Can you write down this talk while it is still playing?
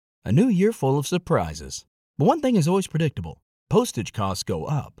A new year full of surprises. But one thing is always predictable. Postage costs go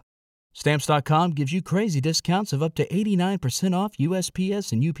up. Stamps.com gives you crazy discounts of up to 89% off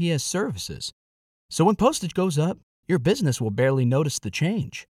USPS and UPS services. So when postage goes up, your business will barely notice the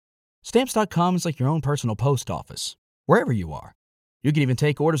change. Stamps.com is like your own personal post office, wherever you are. You can even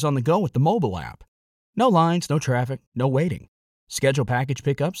take orders on the go with the mobile app. No lines, no traffic, no waiting. Schedule package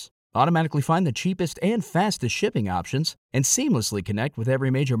pickups, automatically find the cheapest and fastest shipping options, and seamlessly connect with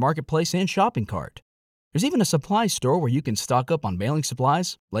every major marketplace and shopping cart. There's even a supply store where you can stock up on mailing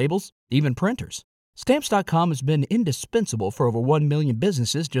supplies, labels, even printers. Stamps.com has been indispensable for over 1 million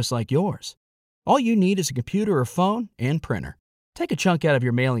businesses just like yours. All you need is a computer or phone and printer. Take a chunk out of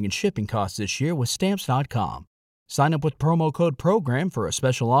your mailing and shipping costs this year with Stamps.com. Sign up with promo code PROGRAM for a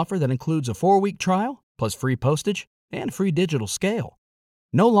special offer that includes a 4-week trial, plus free postage and free digital scale.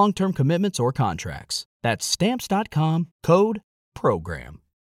 No long-term commitments or contracts. That's Stamps.com, code PROGRAM.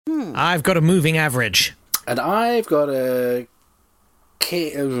 I've got a moving average. And I've got a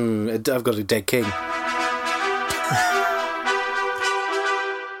king. I've got a dead king. Date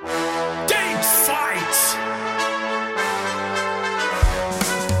fight!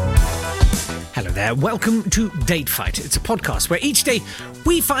 Hello there. Welcome to Date Fight. It's a podcast where each day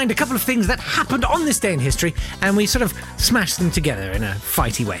we find a couple of things that happened on this day in history and we sort of smash them together in a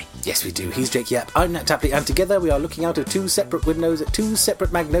fighty way. Yes, we do. He's Jake Yapp. I'm Natt Tapley, and together we are looking out of two separate windows at two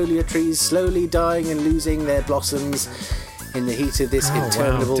separate magnolia trees, slowly dying and losing their blossoms in the heat of this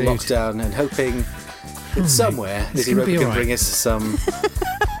interminable lockdown, and hoping that somewhere Lizzie Roper can bring us some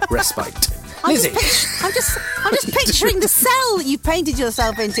respite. LIzzie! I'm just picturing the cell that you've painted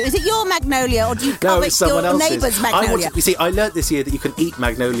yourself into. Is it your magnolia, or do you covet your neighbour's magnolia? You see, I learnt this year that you can eat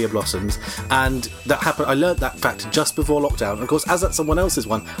magnolia blossoms, and that happened. I learnt that fact just before lockdown. And of course, as that's someone else's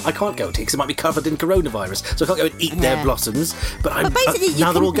one, I can't go and take because it might be covered in coronavirus, so I can't go and eat their blossoms. But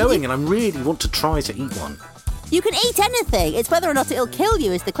now they're all going, and I really want to try to eat one. You can eat anything. It's whether or not it'll kill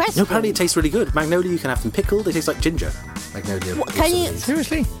you is the question. No, apparently it tastes really good. Magnolia, you can have them pickled. They taste like ginger. Magnolia. What, can you?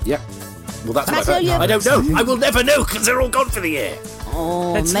 Seriously? Yeah. Well, that's what I don't know. I will never know because they're all gone for the year.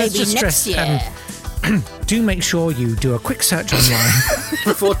 Oh, let's maybe just next year. Do make sure you do a quick search online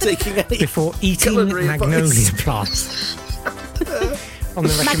before taking any before eating magnolia plants. On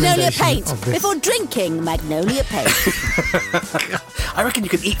the magnolia paint before drinking magnolia paint. I reckon you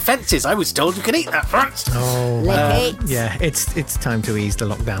can eat fences. I was told you can eat that first. Oh, yeah. It's time to ease the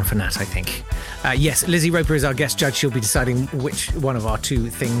lockdown for Natt, I think. Yes, Lizzie Roper is our guest judge. She'll be deciding which one of our two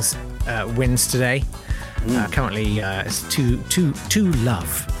things wins today. Currently, it's two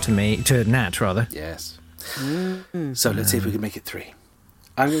love to Natt, rather. Yes. So let's see if we can make it 3.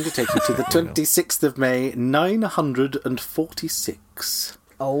 I'm going to take you to the 26th of May, 946.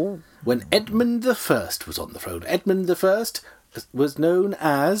 Oh. When Edmund I was on the throne. Edmund I was known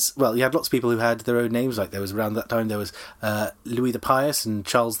as... Well, you had lots of people who had their own names. Like there was around that time, there was Louis the Pious and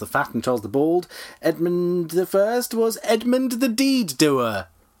Charles the Fat and Charles the Bald. Edmund I was Edmund the Deed Doer,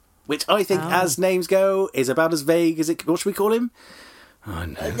 which I think, as names go, is about as vague as it... What should we call him? Oh,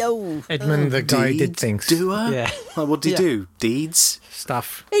 no. Edmund the guy did things. Doer? Yeah. Well, what did he do? Deeds?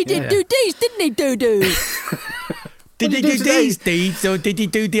 Stuff. He did do deeds, didn't he, do? Did he do these deeds or did he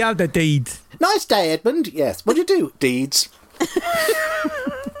do the other deeds? Nice day, Edmund. Yes. What did you do? Deeds.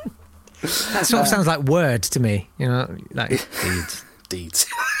 That sort of sounds like Word to me. You know, like deeds. Deeds.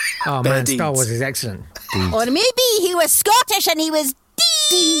 Oh, man, Star Wars is excellent. Deeds. Or maybe he was Scottish and he was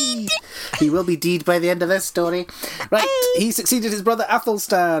Deed. He will be Deed by the end of this story. Right, he succeeded his brother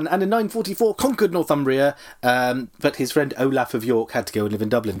Athelstan and in 944 conquered Northumbria, but his friend Olaf of York had to go and live in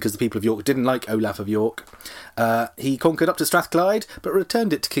Dublin because the people of York didn't like Olaf of York. He conquered up to Strathclyde, but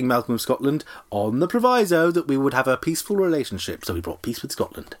returned it to King Malcolm of Scotland on the proviso that we would have a peaceful relationship, so he brought peace with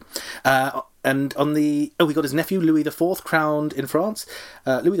Scotland. And on he got his nephew Louis IV crowned in France.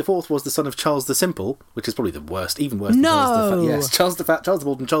 Louis IV was the son of Charles the Simple, which is probably the worst, even worse than Charles the Fat. Yes, Charles the Fat, Charles the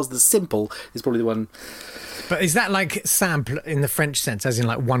Bald, and Charles the Simple is probably the one. But is that like simple in the French sense, as in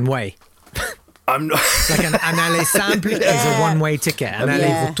like one way? I'm not like an aller simple is a one-way ticket, an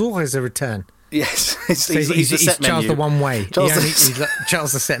aller retour is a return. Yes, he's set Charles menu. the one way. He's like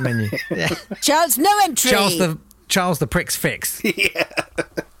Charles the set menu. Yeah. Charles no entry. Charles the pricks fixed. Yeah.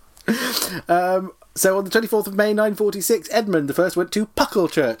 So on the 24th of May 946, Edmund I went to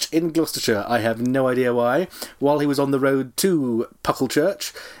Pucklechurch in Gloucestershire. I have no idea why. While he was on the road to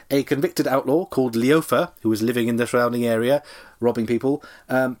Pucklechurch, a convicted outlaw called Leofa, who was living in the surrounding area, robbing people,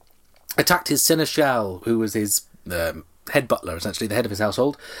 attacked his seneschal, who was his head butler, essentially, the head of his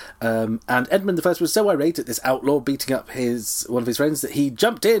household. And Edmund I was so irate at this outlaw beating up one of his friends that he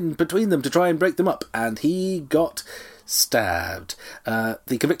jumped in between them to try and break them up, and he got stabbed.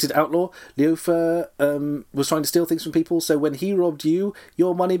 The convicted outlaw, Leofa, was trying to steal things from people, so when he robbed you,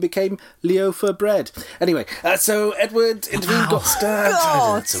 your money became Leofa bread. Anyway, so Edward intervened, got stabbed.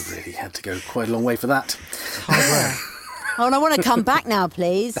 I really had to go quite a long way for that. Oh, and I want to come back now,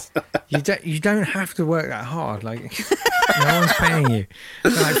 please. You don't have to work that hard. Like, no one's paying you.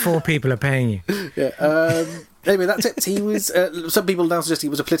 Like 4 people are paying you. Yeah. Anyway, that's it. He was. Some people now suggest he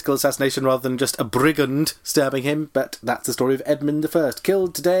was a political assassination rather than just a brigand stabbing him. But that's the story of Edmund I,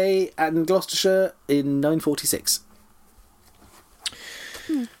 killed today in Gloucestershire in 946.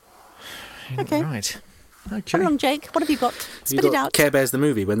 Okay. Right. Okay. Come along, Jake. What have you got? Spit it out. Care Bears the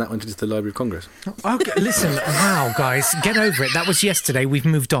movie when that went into the Library of Congress. Okay, listen, wow, guys, get over it. That was yesterday. We've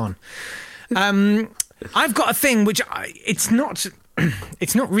moved on. I've got a thing which it's not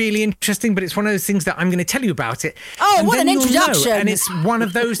really interesting, but it's one of those things that I'm going to tell you about it. Oh, what an introduction! And it's one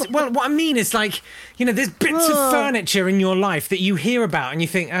of those. Well, what I mean is like, there's bits of furniture in your life that you hear about and you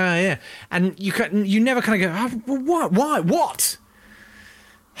think, oh yeah, and you never kind of go, oh, what? Why? What?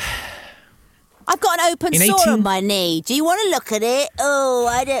 I've got an open sore on my knee. Do you want to look at it? Oh,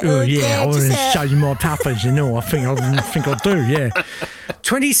 I don't know. Oh, yeah, I want to show you my papas, I think I do, yeah.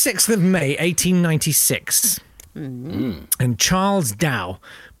 26th of May, 1896. Mm-hmm. And Charles Dow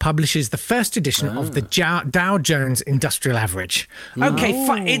publishes the first edition of the Dow Jones Industrial Average. Okay,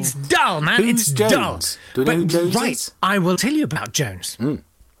 fine. It's dull, man. Who's it's Jones? dull. Do we know who Jones right, is? I will tell you about Jones.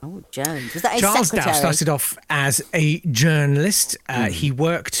 Oh, Jones. Was that his Charles secretary? Dow started off as a journalist. He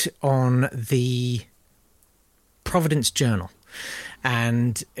worked on the Providence Journal.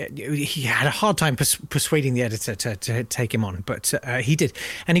 And he had a hard time persuading the editor to take him on, but he did.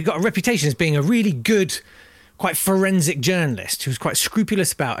 And he got a reputation as being a really good, quite forensic journalist who was quite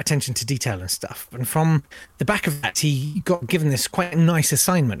scrupulous about attention to detail and stuff. And from the back of that, he got given this quite nice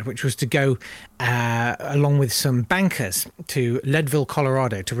assignment, which was to go along with some bankers to Leadville,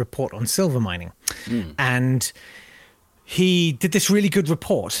 Colorado, to report on silver mining. And he did this really good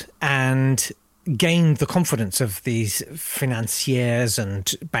report and gained the confidence of these financiers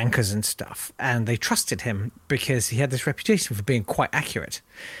and bankers and stuff. And they trusted him because he had this reputation for being quite accurate.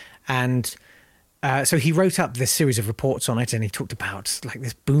 And so he wrote up this series of reports on it, and he talked about like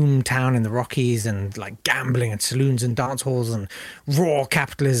this boom town in the Rockies and like gambling and saloons and dance halls and raw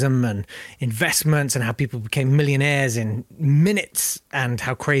capitalism and investments and how people became millionaires in minutes and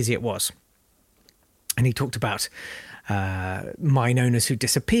how crazy it was. And he talked about mine owners who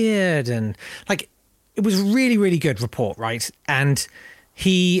disappeared, and like it was a really, really good report, right? And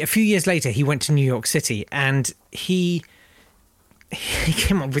a few years later, he went to New York City and he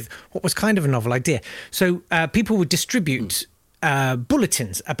came up with what was kind of a novel idea. So people would distribute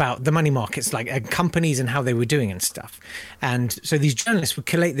bulletins about the money markets, like companies and how they were doing and stuff. And so these journalists would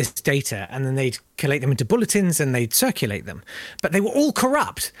collate this data and then they'd collate them into bulletins and they'd circulate them. But they were all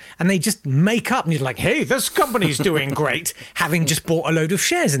corrupt and they just make up and you're like, hey, this company's doing great, having just bought a load of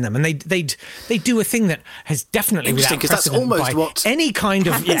shares in them. And they do a thing that has definitely without precedent that's almost what any kind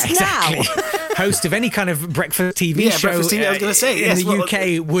of host of any kind of breakfast TV show I was going to say, in the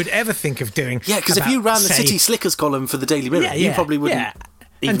UK would ever think of doing. Yeah, because if you ran the City Slickers column for the Daily Mirror, you probably wouldn't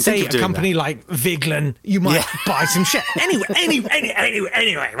even and say think of a doing company that. like Vigeland, you might buy some shit.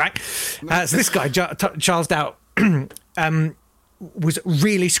 Anyway, right? So this guy, Charles Dow, was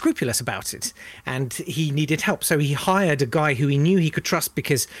really scrupulous about it, and he needed help. So he hired a guy who he knew he could trust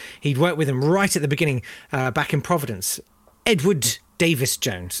because he'd worked with him right at the beginning back in Providence, Edward Davis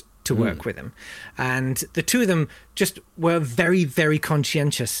Jones, to work with him. And the two of them just were very, very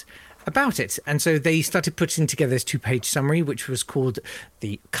conscientious about it. And so they started putting together this 2-page summary, which was called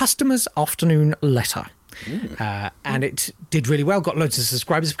the Customer's Afternoon Letter. And it did really well, got loads of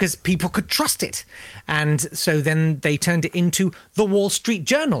subscribers because people could trust it. And so then they turned it into the Wall Street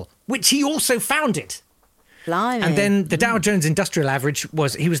Journal, which he also founded. Blimey. And then the Dow Jones Industrial Average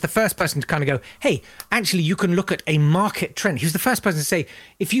he was the first person to kind of go, hey, actually, you can look at a market trend. He was the first person to say,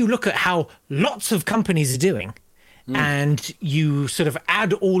 if you look at how lots of companies are doing, and you sort of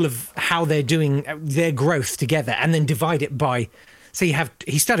add all of how they're doing their growth together and then divide it by, so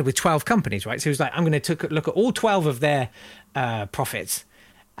he started with 12 companies, right? So he was like, I'm going to look at all 12 of their profits,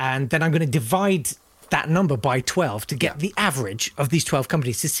 and then I'm going to divide that number by 12 to get the average of these 12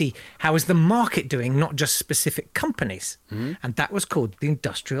 companies to see how is the market doing, not just specific companies. And that was called the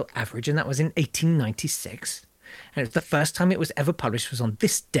Industrial Average, and that was in 1896. And it's the first time it was ever published was on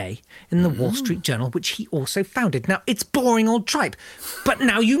this day in the Wall Street Journal, which he also founded. Now, it's boring old tripe, but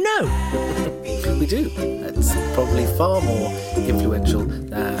now you know. We do. It's probably far more influential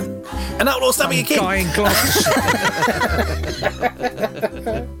than an outlaw stabbing a king. Guy in Gloucestershire.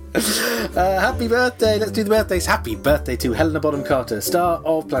 Happy birthday. Let's do the birthdays. Happy birthday to Helena Bonham Carter, star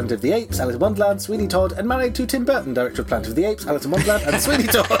of Planet of the Apes, Alice in Wonderland, Sweeney Todd, and married to Tim Burton, director of Planet of the Apes, Alice in Wonderland, and Sweeney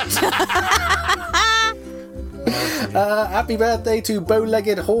Todd. Happy birthday to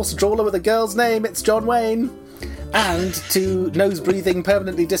bow-legged horse drawer with a girl's name. It's John Wayne. And to nose-breathing,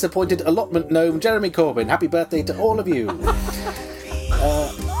 permanently disappointed allotment gnome, Jeremy Corbyn. Happy birthday to all of you.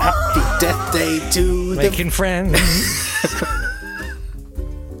 Happy death day to Making friends.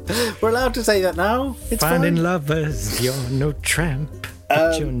 We're allowed to say that now. It's Finding fine. lovers. You're no tramp.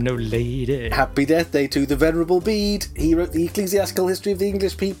 But you're no lady. Happy death day to the Venerable Bede. He wrote the Ecclesiastical History of the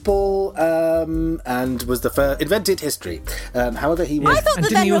English People, and was the first invented history. However, he was. I thought And the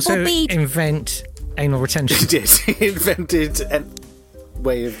didn't he Venerable also Bede. invent anal retention? He did. He invented a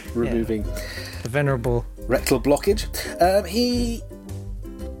way of removing The Venerable. rectal blockage.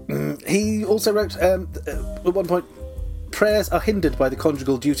 He also wrote at one point, prayers are hindered by the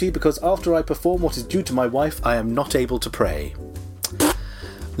conjugal duty because after I perform what is due to my wife, I am not able to pray.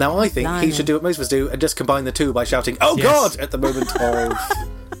 Now, I think he should do what most of us do and just combine the two by shouting, "Oh Yes. God!" at the moment of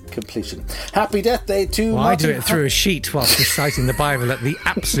completion. Happy death day to Well, I Martin do it through a sheet whilst reciting the Bible at the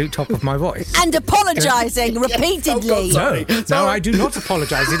absolute top of my voice. And apologising repeatedly. Sorry. No, I do not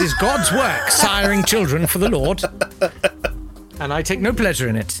apologise. It is God's work, siring children for the Lord. And I take no pleasure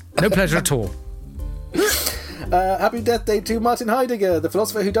in it. No pleasure at all. Happy death day to Martin Heidegger, the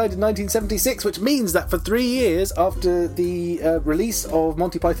philosopher who died in 1976, which means that for 3 years after the release of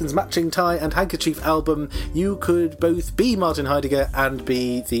Monty Python's Matching Tie and Handkerchief album, you could both be Martin Heidegger and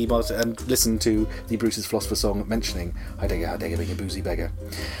be the and listen to the Bruce's Philosopher song mentioning Heidegger, Heidegger being a boozy beggar.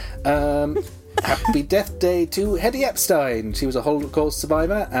 Happy death day to Hedy Epstein. She was a Holocaust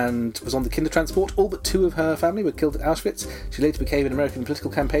survivor and was on the Kindertransport. All but 2 of her family were killed at Auschwitz. She later became an American political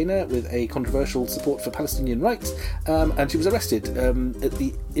campaigner with a controversial support for Palestinian rights, and she was arrested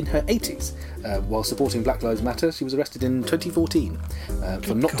in her 80s while supporting Black Lives Matter. She was arrested in 2014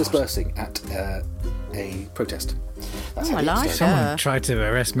 for not dispersing at a protest. That's Oh, I Hedy like Epstein. her. Someone tried to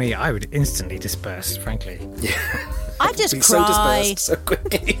arrest me, I would instantly disperse, frankly. I just Be so cry. dispersed so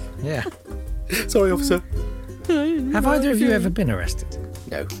quickly. Yeah. Sorry, officer. Have either of you ever been arrested?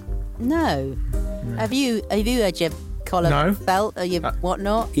 No. No. Have you had your collar No. felt or your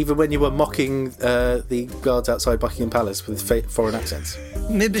whatnot? Even when you were mocking the guards outside Buckingham Palace with foreign accents.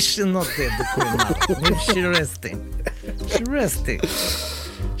 Maybe she's not dead, the queen now. Maybe she's resting. She's resting.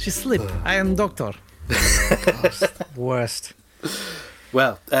 She sleep. I am doctor. Gosh, worst.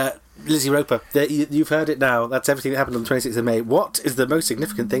 Well, Lizzie Roper, you've heard it now. That's everything that happened on the 26th of May. What is the most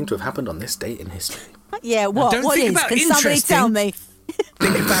significant thing to have happened on this date in history? Yeah, what? don't What think is? about Can somebody interesting. tell me?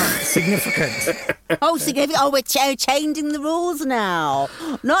 Think about significance. Oh, significant. Oh, we're changing the rules now.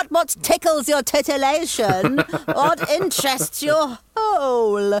 Not what tickles your titillation, what interests your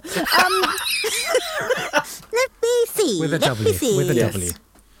whole. Let me see. With a Let W. me see. With a Yes. W.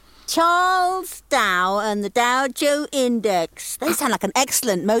 Charles Dow and the Dow Jones Index. They sound like an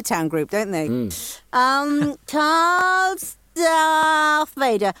excellent Motown group, don't they? Charles Dow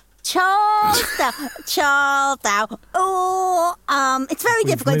Fader. Charles Dow. Oh, it's very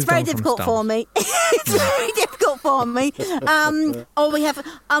difficult. It's moved very on from difficult Stump. for me. It's very difficult for me. We have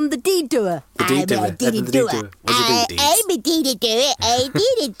the deed doer. The deed doer. I'm a deed Evan the deed doer. doer. What do you do, deeds? I'm a deed doer.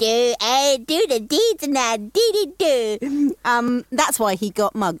 I do the deeds and I do. That's why he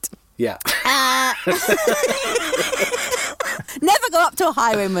got mugged. Yeah. Never go up to a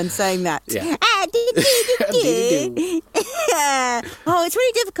highwayman saying that. Yeah. Oh, it's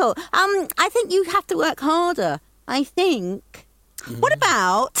really difficult. I think you have to work harder. I think. What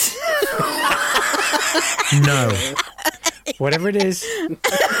about? No. Whatever it is.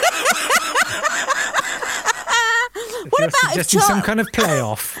 What You're about if suggesting some kind of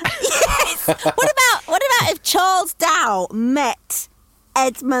playoff. Yes. What about if Charles Dow met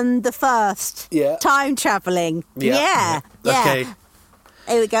Edmund I? Yeah. Time travelling. Yeah. Yeah. Okay.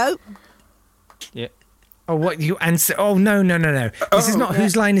 Here we go. Yeah. Oh, what you answer? Oh, no. This is not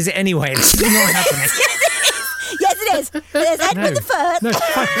whose line is it anyway. It's not happening. Yes, it is. There's Edmund I. No, it's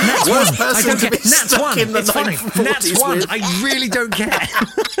fine. Nat's Worst one. I person don't to care. be Nat's stuck one. in the It's fine. 1940s Nat's one. with. I really don't care.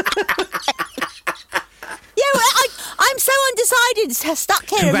 Yeah, well, I'm so undecided, stuck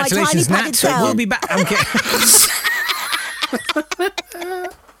here in my tiny Congratulations, padded Nat. cell. We'll be back. Okay.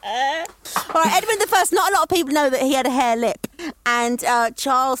 All right, Edmund I. Not a lot of people know that he had a hair lip, and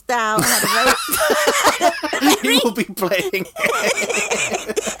Charles Dow had a very. He will be playing.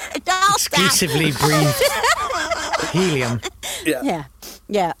 Charles Dow. Exclusively breathed helium.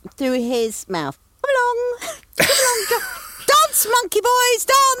 Yeah, through his mouth. Come along, dance, monkey boys,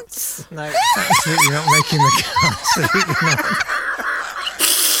 dance. No, absolutely not making the cut. Absolutely not.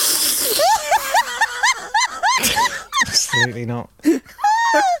 Absolutely not.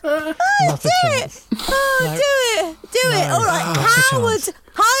 Not a chance. Oh, do it. All right.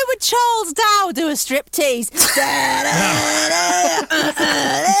 How would Charles Dow do a striptease?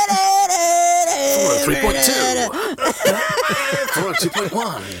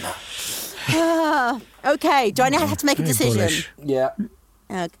 403.2. 402.1. Okay. Do I now have to make a decision? bullish. Yeah.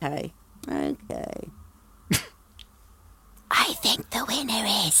 Okay. I think the winner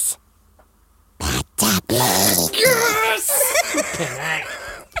is Tapley. Yes!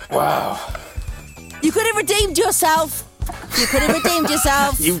 Wow. You could have redeemed yourself.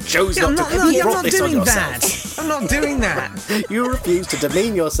 You chose not to. I'm You brought not this on doing yourself. that. I'm not doing that. You refused to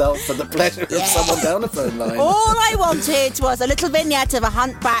demean yourself for the pleasure of someone down a phone line. All I wanted was a little vignette of a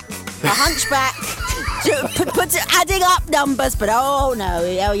hunchback, adding up numbers, but oh no,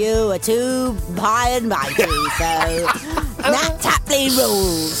 you are too high and mighty, so Natt Tapley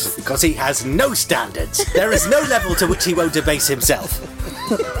rules. Because he has no standards. There is no level to which he won't debase himself.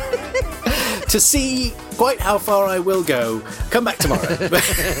 To see quite how far I will go, come back tomorrow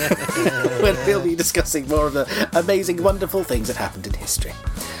when we'll be discussing more of the amazing, wonderful things that happened in history.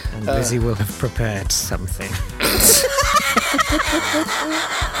 And Lizzie will have prepared something.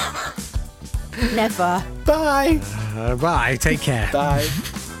 Never. Bye. Bye. Take care. Bye.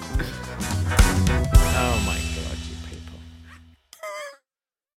 Oh my